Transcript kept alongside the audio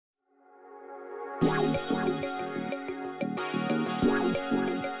Yeah.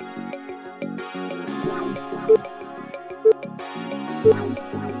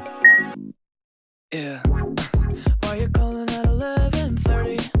 Why you calling at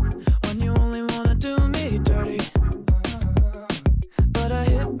 11:30 when you only wanna do me dirty? But I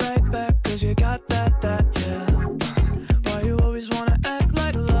hit right back 'cause you got that, yeah. Why you always wanna act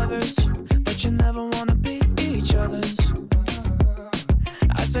like lovers, but you never wanna be each other's?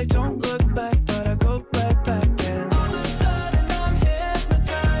 I say don't look back, but I go right back and all of a sudden I'm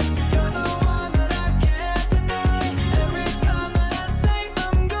hypnotized. You're the one that I can't deny. Every time that I say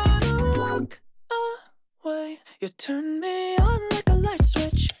I'm gonna walk away, you turn me on like a light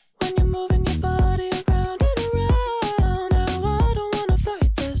switch when you're moving your body around and around. Now I don't wanna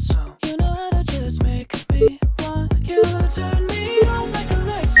fight this, you know how to just make me want you. Turn me on like a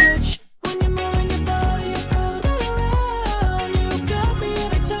light switch when you're moving your body around and around. You got me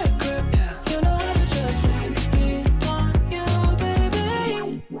in a tight grip, you know how to just make me want you,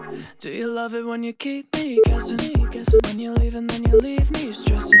 baby. Do you love it when you keep me guessing? When you leave and then you leave me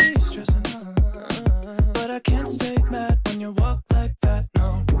stressing. But I can't stay mad when you walk like that,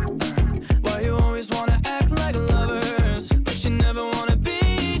 no. Why you always wanna act like lovers, but you never wanna be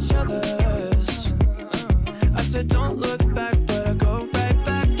each other's? I said don't look back, but I go right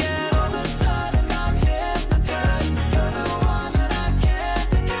back and all of a sudden I'm hypnotized. You're the one that I can't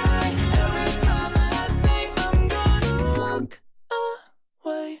deny. Every time that I say I'm gonna walk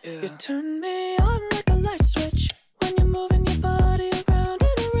away, you turn me on like a light switch when you're moving your body around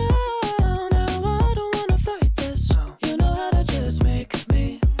and around. Now I don't wanna fight this, you know how to just make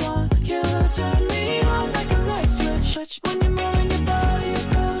me want you. Turn me on like a light switch when you're moving your body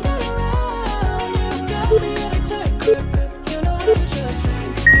around and around. You got me in a tight grip, you know how to just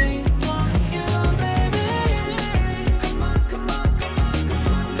make me want you, baby. Come on, come on, come on, come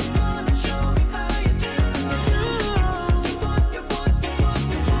on, come on and show me how you do. You want, you want, you want,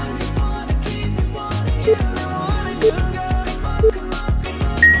 you want, you want to keep me wanting you. You wanna do, girl. Come on, come on, come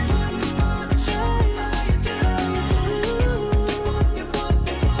on, come on, come on and show me how you do. You want, you want,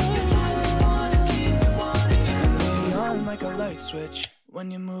 you want, you want, you want to keep me wanting. Turn me on like a light switch when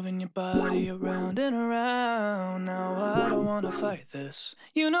you're moving your body around and around. Now I don't wanna fight this,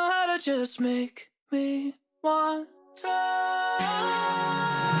 you know how to just make me want to.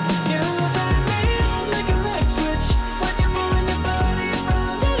 You turn me on like a light switch when you're moving your body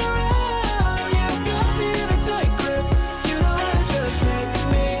around and around. You got me in a tight grip, you know how to just make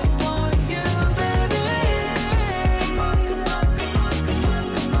me want you, baby. Come on, come on, come on, come on,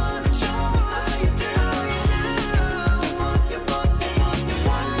 come on and show me how you do. You want, you want, you want, you want, you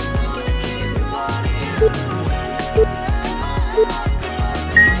want to keep me wanting you.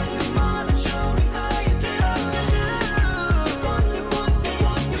 Come on and show me how you do. You want, you want, you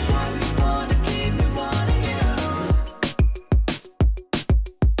want, you want, you want to keep me wanting you.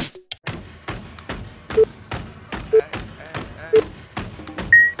 Hey, hey, hey.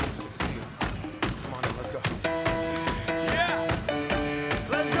 Good to see you. Come on in, let's go. Yeah!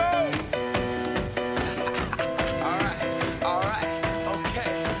 Let's go! Alright,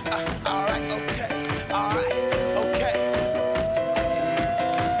 okay. Alright, okay. Alright, okay.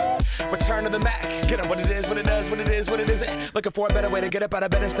 Return to the Mac. Get up what it is, what it does, what it is, what it isn't. Looking for a better way to get up out of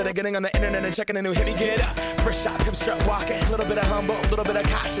bed instead of getting on the internet and checking a new hit. Me get up. First shot, come strut walking. A little bit of humble, a little bit of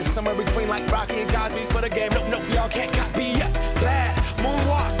cautious. Somewhere between like Rocky and Cosby's for the game. Nope, nope, y'all can't copy yet. Bad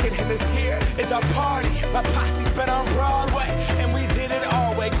moonwalking, and this here is our party. My posse's been on Broadway, and we did it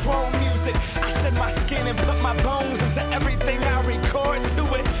all way. Chrome music. I shed my skin and put my bones into everything I record to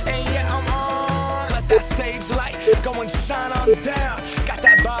it. And yeah, I'm on. Let that stage light go and shine on down. Got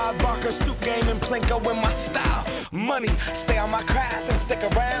that Bob Barker suit game and Plinko in my style. Money, stay on my craft and stick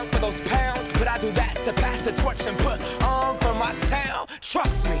around for those pounds. But I do that to pass the torch and put on for my town.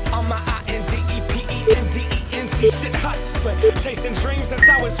 Trust me, on my INDEPENDENT shit hustling. Chasing dreams since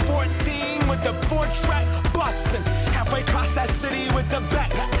I was 14 with the 4-track bustin'. Halfway across that city with the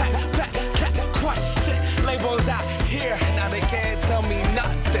back question. Labels out here, now they can't tell me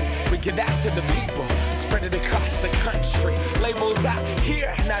nothing. We give that to the people, spread it across the country. Labels out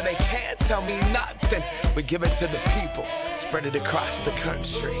here, now they can't tell me nothing. We give it to the people, spread it across the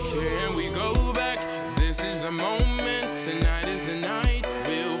country. Here we go back, this is the moment, tonight is the night.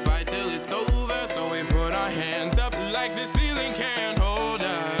 We'll fight till it's over, so we put our hands up like the ceiling can't hold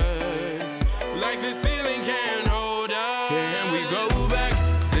us. Like the ceiling can't hold us. Here we go back,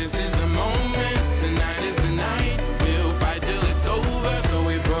 this is the moment, tonight is the night. We'll fight till it's over, so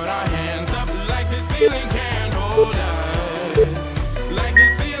we put our hands up like the ceiling can't hold us. Like the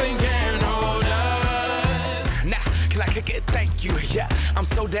ceiling can't hold us. Now, can I kick it? Thank you, yeah. I'm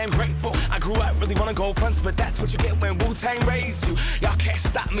so damn grateful. I grew up really wanna go fronts, but that's what you get when Wu-Tang raised you. Y'all can't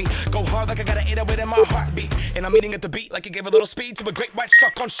stop me. Go hard like I got an 808 in my heartbeat. And I'm eating at the beat like it gave a little speed to a great white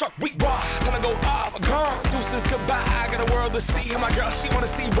shark on shark week. Raw, time to go off, gone. Deuces goodbye. I got a world to see. And my girl, she wanna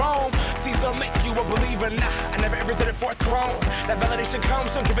see Rome. Caesar make you a believer. Nah, I never ever did it for a throne. That validation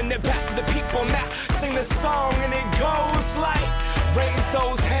comes from giving it back to the people. Now sing this song and it goes like, raise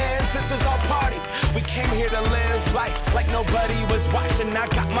those hands, this is our party. We came here to live life like nobody was watching. I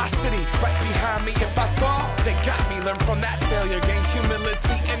got my city right behind me. If I fall, they got me. Learn from that failure, gain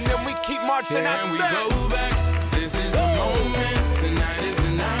humility, and then we keep marching. And we go back, this is the moment. Tonight is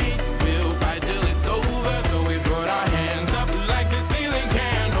the night. We'll fight till it's over. So we put our hands up like the ceiling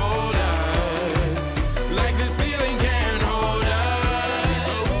can't hold us. Like the ceiling can't hold us. We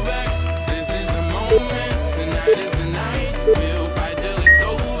go back, this is the moment. Tonight is the night. We'll fight till it's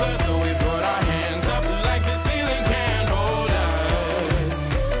over. So we put our hands up like the ceiling can't hold us.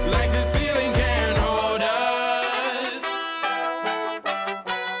 Like the ceiling can't hold us.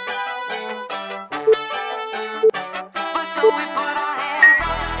 So we put our hands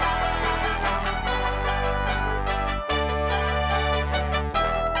up.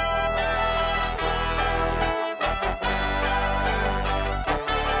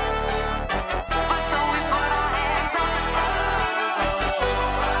 So we put our hands up.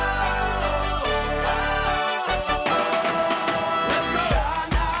 Let's go.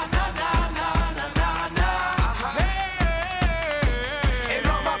 And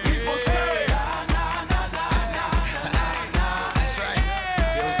all my people say, that's right.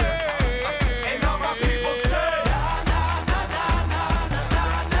 And all my people say,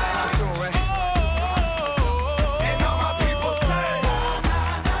 and all my people say,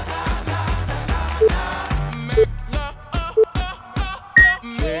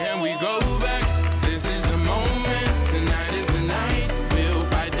 Then we go back, this is the moment. Tonight is the night. We'll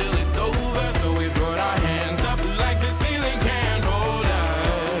fight till it's over. So we put our hands up like the ceiling can't hold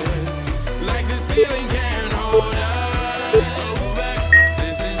us. Like the ceiling can't hold us. Go back,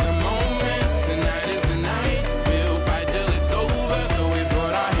 this is the moment. Tonight is the night. We'll fight till it's over. So we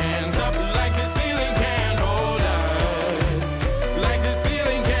put our hands up like the ceiling can't hold us. Like the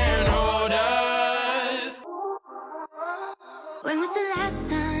ceiling can't hold us. When was the last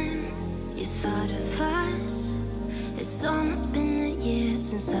time you thought of us? It's almost been a year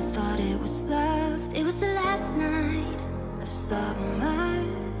since I thought it was love. It was the last night of summer.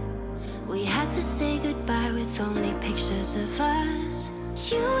 We had to say goodbye with only pictures of us.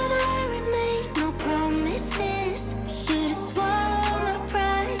 You and I made no promises. Should've swallowed my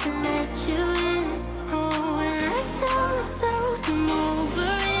pride and let you in. Oh, and I tell myself I'm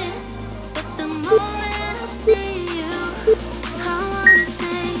over it, but the moment I see you, I wanna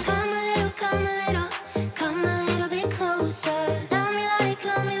say, come a little, come a little, come a little bit closer. Love me like,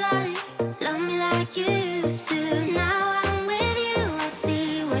 love me like, love me like you used to. Now I'm with you, I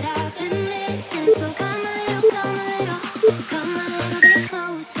see what I've been missing. So come a little, come a little, come a little bit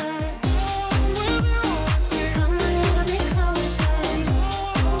closer. Come a little bit closer.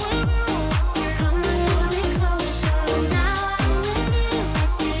 Come a little bit closer. Now I'm with you, I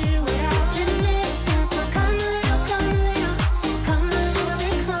see what I've been missing. So come a little, come a little, come a little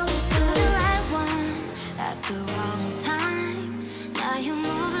bit closer. The right one at the wrong time. Now you're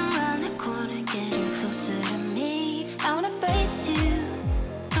moving around the corner, getting closer to me. I wanna face you,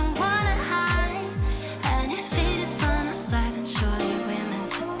 don't wanna hide. And if it is on our side, then surely we're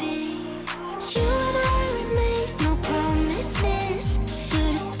meant to be. You and I made no promises.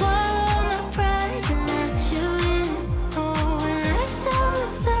 Should've swallowed my pride and let you in. Oh, and I tell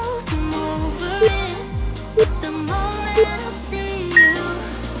myself I'm over it, but the moment I see you,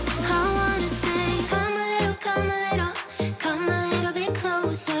 I wanna say, come a little, come a little, come a little bit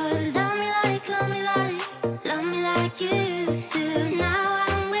closer. Love me like, love me like, love me like you used to. Now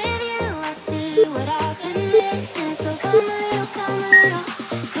I'm with you, I see what I've been missing. So come a little, come a little,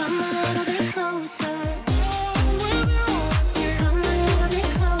 come a little bit closer. Come a little bit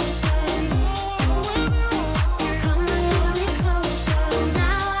closer. Come a little bit closer.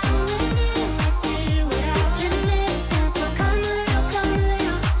 Now I'm with you, I see what I've been missing. So come a little, come a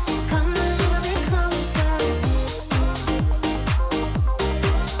little, come a little bit closer.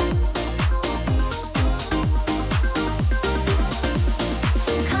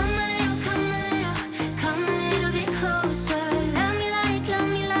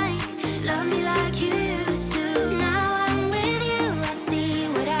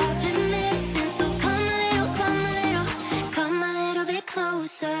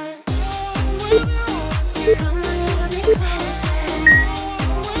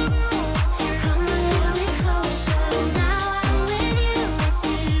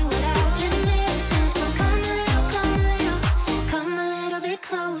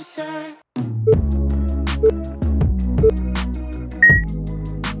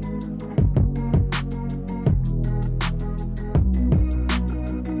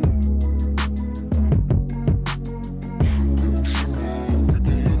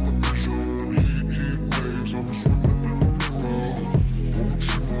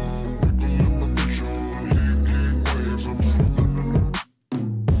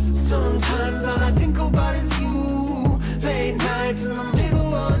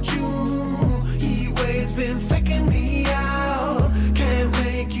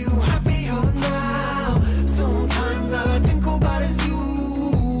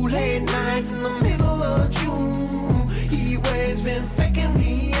 nights in the middle of June. Heat waves been faking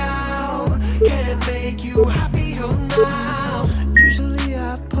me out. Can't make you happier now. Usually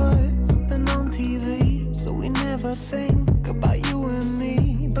I put something on TV, so we never think about you and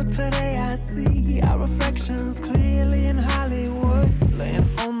me. But today I see our reflections clearly in Hollywood, laying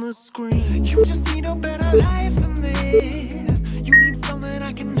on the screen. You just need a better life than this. You need something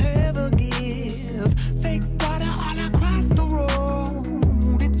I can never give. Fake water all across the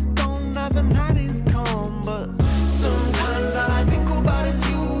road. It's gone now, the night is come. But sometimes all I think about is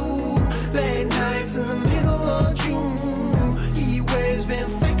you. Late nights in the middle of June. Heat waves been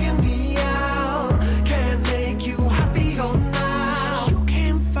faking me out. Can't make you happier now. You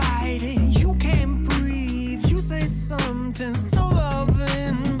can't fight it, you can't breathe. You say something so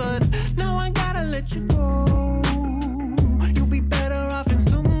loving, but now I gotta let you go. You'll be better off in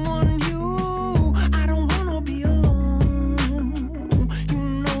someone new. I don't wanna be alone. You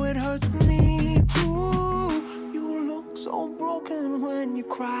know it hurts me too. You look so broken when you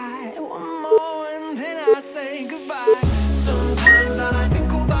cry. One more and then I say goodbye. Sometimes all I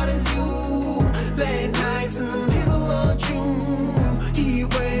think about is you. Late nights in the middle of June. Heat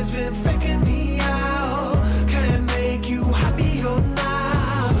waves been faking me out. Can't make you happier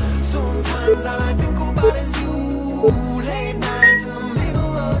now. Sometimes all I think about is you. Late nights in the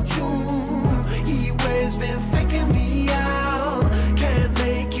middle of June. Heat waves been faking me out. Can't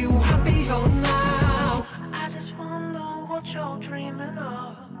make you happier now. I just wonder what you're dreaming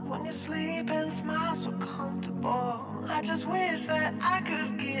of when you sleep and smile so comfortable. I just wish that I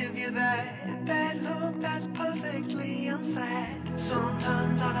could give you that bad look that's perfectly unsaid.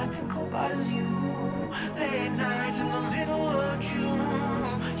 Sometimes all I think about is you. Late nights in the middle of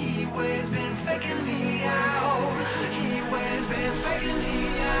June. Heat waves been faking me out. Heat waves been faking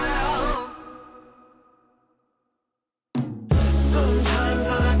me out. Sometimes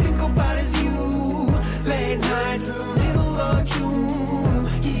all I think about is you. Late nights in the middle of June.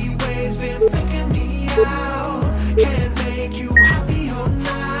 Heat waves been faking me out. Can't make you happier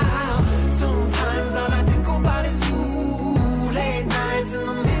now. Sometimes all I think about is you. Late nights in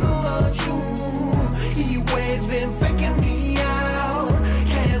the middle of June. Heat waves been faking me out.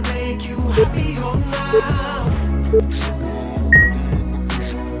 Can't make you happier now.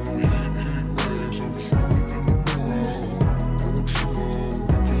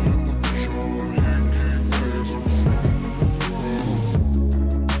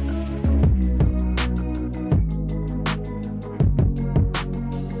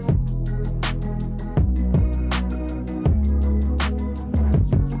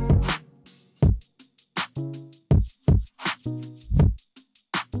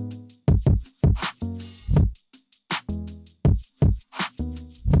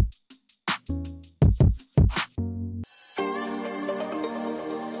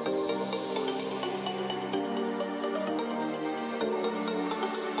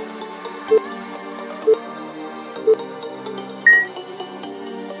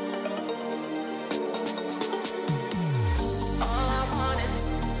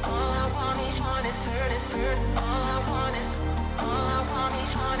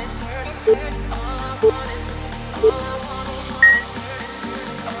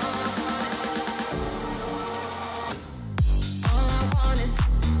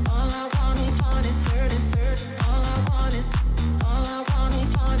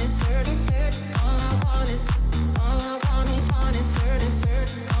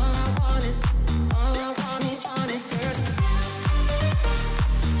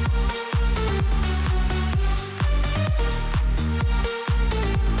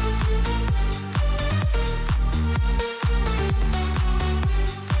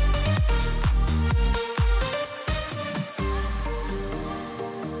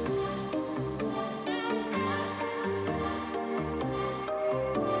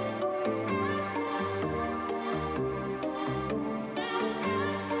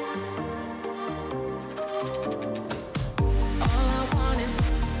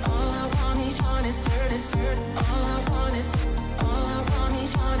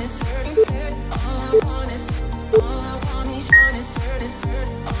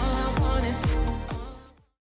 Dessert.